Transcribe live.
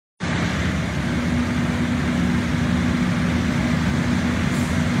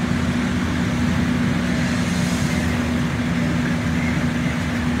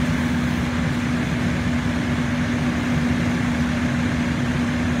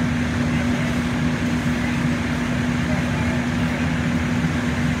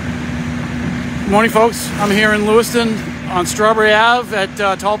Morning, folks. I'm here in Lewiston on Strawberry Ave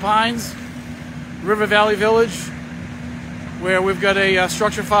at Tall Pines, River Valley Village, where we've got a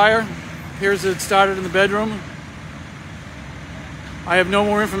structure fire. Appears it started in the bedroom. I have no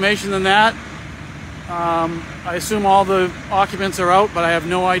more information than that. I assume all the occupants are out, but I have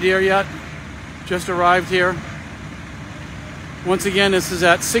no idea yet. Just arrived here. Once again, this is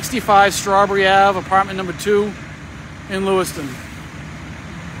at 65 Strawberry Ave, apartment number 2 in Lewiston.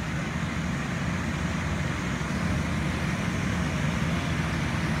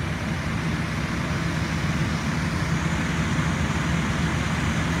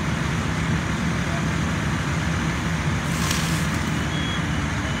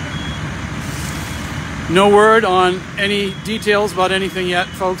 No word on any details about anything yet,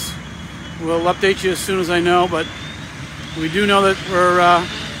 folks. We'll update you as soon as I know, but we do know that we're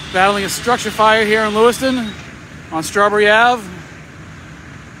battling a structure fire here in Lewiston on Strawberry Ave.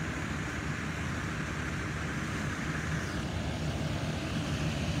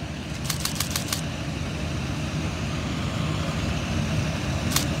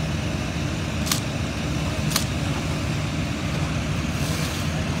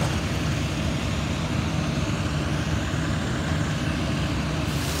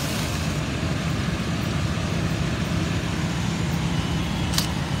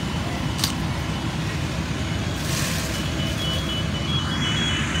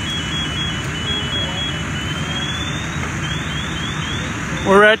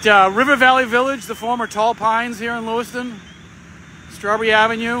 We're at River Valley Village, the former Tall Pines here in Lewiston. Strawberry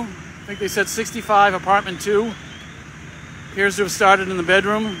Avenue, I think they said 65, apartment 2. Appears to have started in the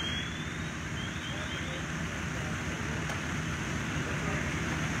bedroom.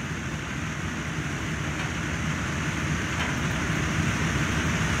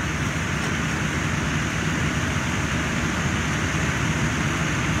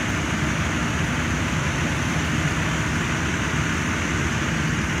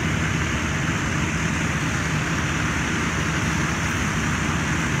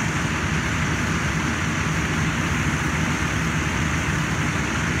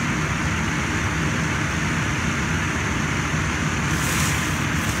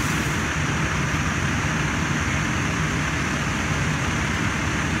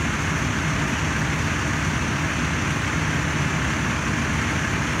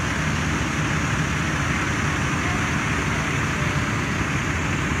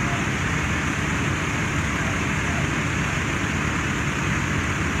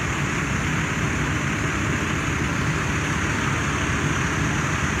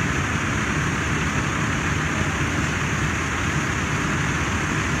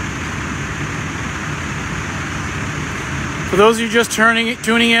 For those of you just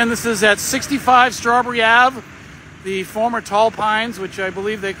tuning in, this is at 65 Strawberry Ave, the former Tall Pines, which I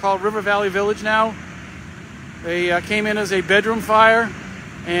believe they call River Valley Village now. They came in as a bedroom fire,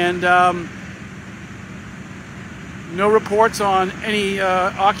 and no reports on any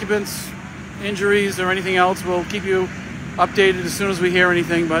occupants, injuries, or anything else. We'll keep you updated as soon as we hear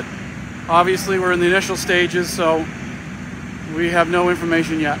anything, but obviously we're in the initial stages, so we have no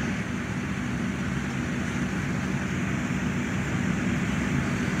information yet.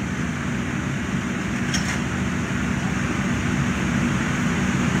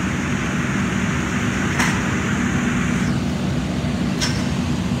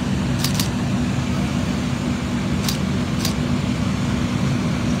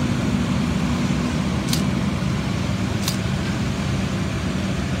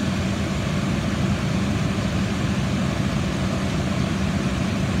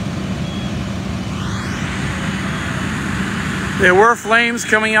 There were flames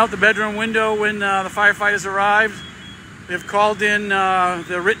coming out the bedroom window when the firefighters arrived. They've called in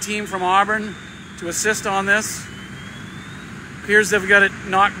the RIT team from Auburn to assist on this. Appears they've got it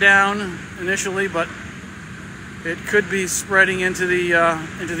knocked down initially, but it could be spreading into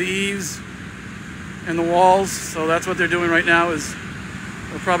the eaves and the walls. So that's what they're doing right now, is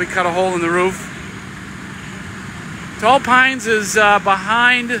they'll probably cut a hole in the roof. Tall Pines is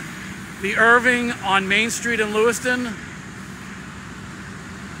behind the Irving on Main Street in Lewiston.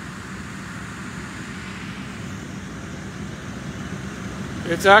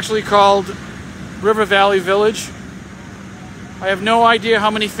 It's actually called River Valley Village. I have no idea how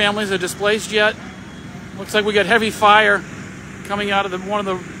many families are displaced yet. Looks like we got heavy fire coming out of one of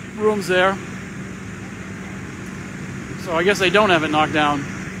the rooms there. So I guess they don't have it knocked down.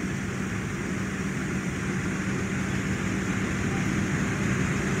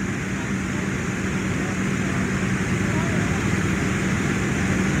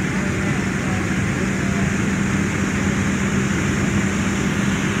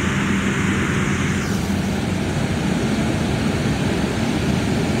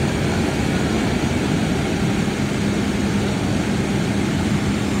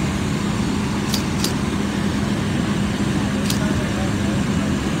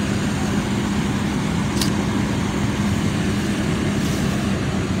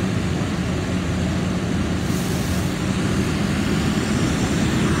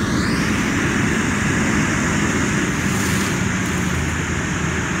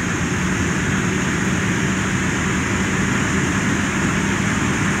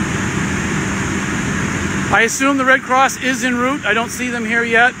 I assume the Red Cross is en route. I don't see them here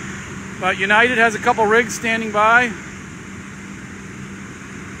yet, but United has a couple rigs standing by. I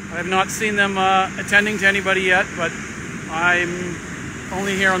have not seen them attending to anybody yet, but I'm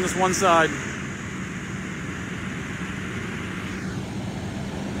only here on this one side.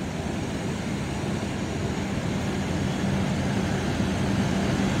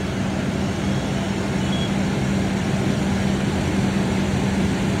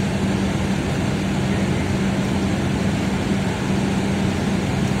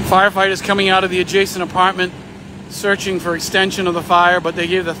 Firefighters coming out of the adjacent apartment searching for extension of the fire, but they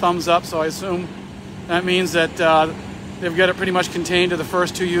gave the thumbs up, so I assume that means that they've got it pretty much contained to the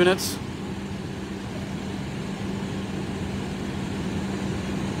first 2 units.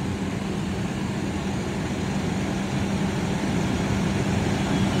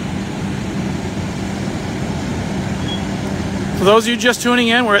 For those of you just tuning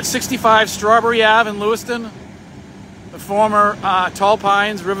in, we're at 65 Strawberry Ave in Lewiston, the former Tall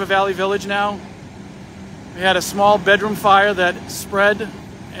Pines River Valley Village now. We had a small bedroom fire that spread,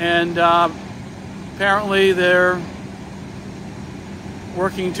 and apparently they're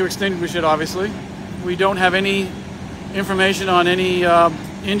working to extinguish it, obviously. We don't have any information on any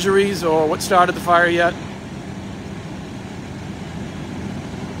injuries or what started the fire yet.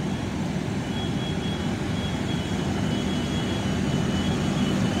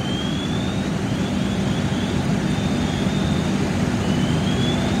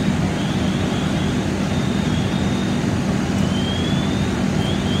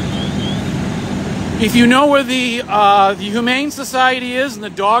 If you know where the Humane Society is and the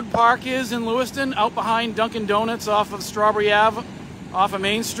dog park is in Lewiston, out behind Dunkin' Donuts off of Strawberry Ave, off of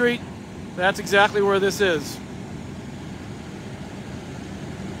Main Street, that's exactly where this is.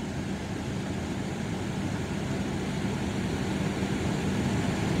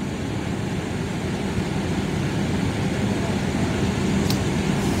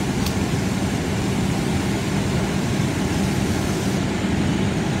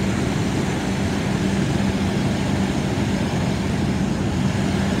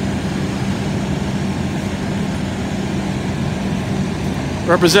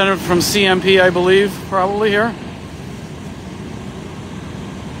 Representative from CMP, I believe, probably here.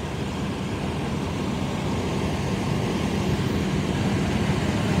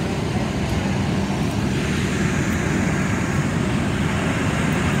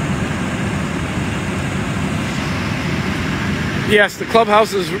 Yes, the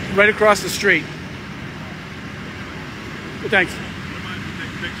clubhouse is right across the street. Thanks. Don't mind if you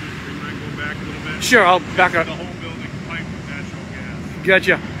take pictures. We might go back a little bit. Sure, I'll back up. The whole building's piped with natural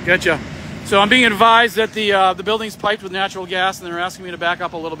gas. Gotcha. So I'm being advised that the building's piped with natural gas, and they're asking me to back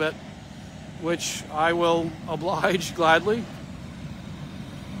up a little bit, which I will oblige gladly.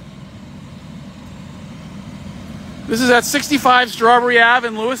 This is at 65 Strawberry Ave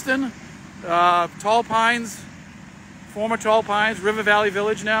in Lewiston. Tall Pines, former Tall Pines, River Valley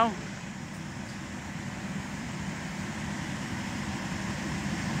Village now.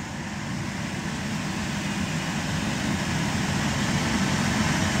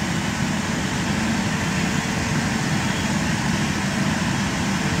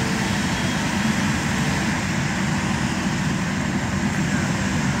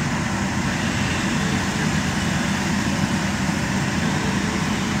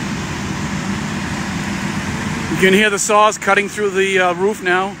 You can hear the saws cutting through the roof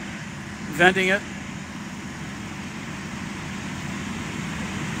now, venting it.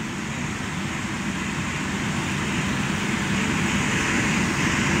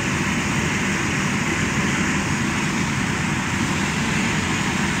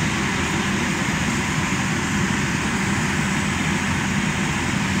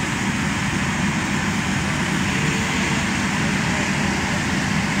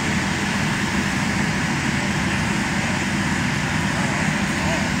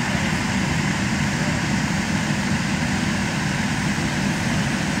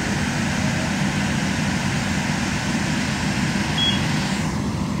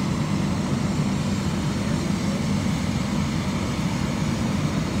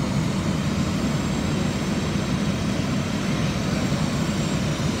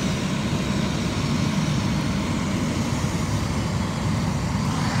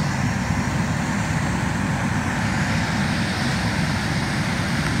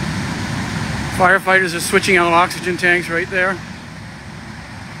 Firefighters are switching out oxygen tanks right there.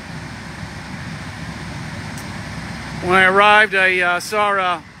 When I arrived, I saw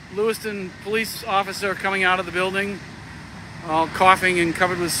a Lewiston police officer coming out of the building, all coughing and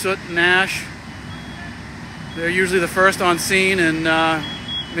covered with soot and ash. They're usually the first on scene and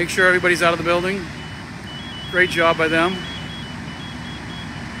make sure everybody's out of the building. Great job by them.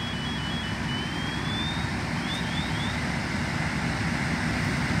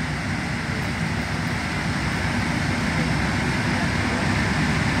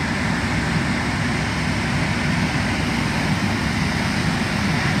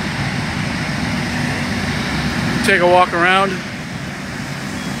 Take a walk around.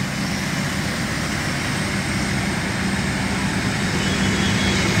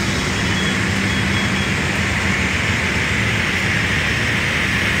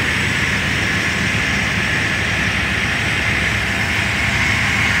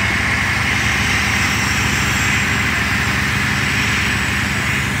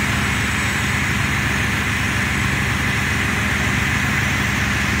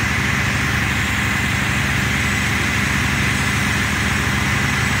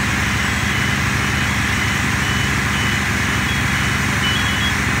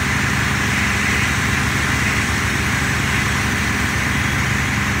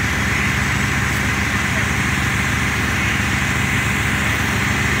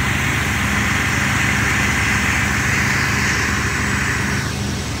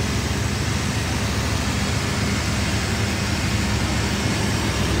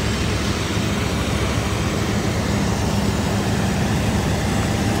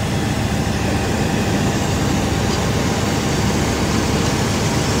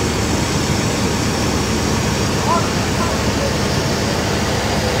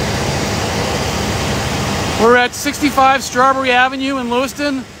 We're at 65 Strawberry Avenue in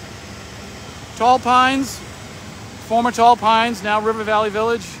Lewiston. Tall Pines, former Tall Pines, now River Valley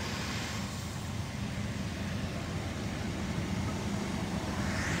Village.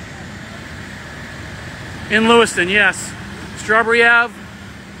 In Lewiston, yes. Strawberry Ave,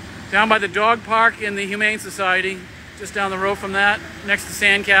 down by the dog park in the Humane Society, just down the road from that, next to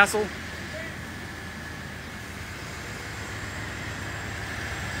Sandcastle.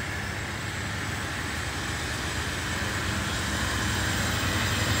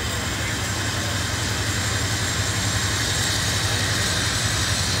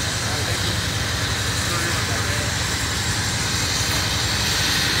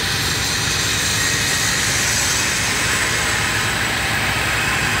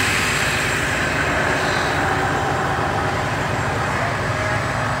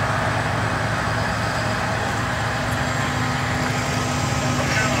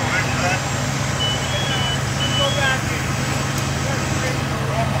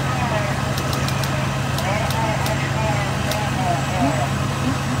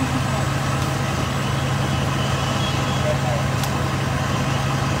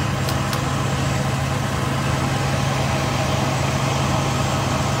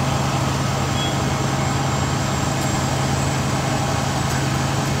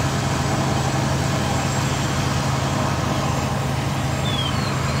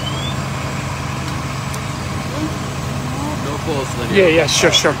 Yeah,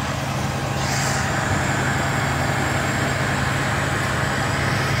 sure.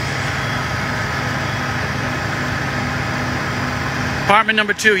 Apartment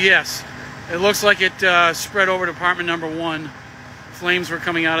number 2, yes. It looks like it spread over to apartment number 1. Flames were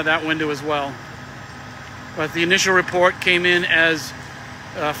coming out of that window as well. But the initial report came in as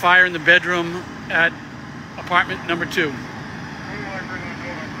fire in the bedroom at apartment number 2.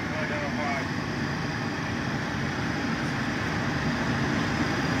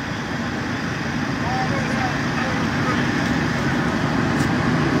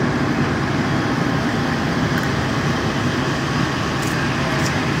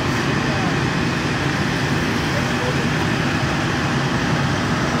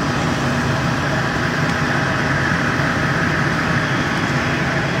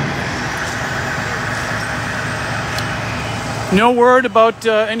 No word about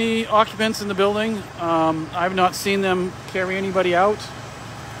any occupants in the building. I've not seen them carry anybody out,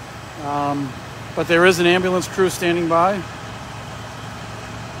 but there is an ambulance crew standing by.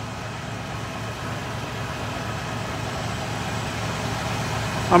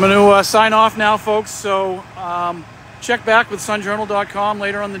 I'm going to sign off now, folks, so check back with sunjournal.com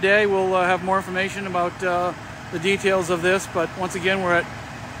later on the day. We'll have more information about the details of this, but once again, we're at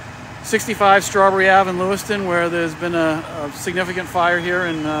 65 Strawberry Ave in Lewiston, where there's been a significant fire here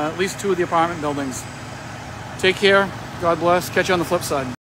in at least 2 of the apartment buildings. Take care. God bless. Catch you on the flip side.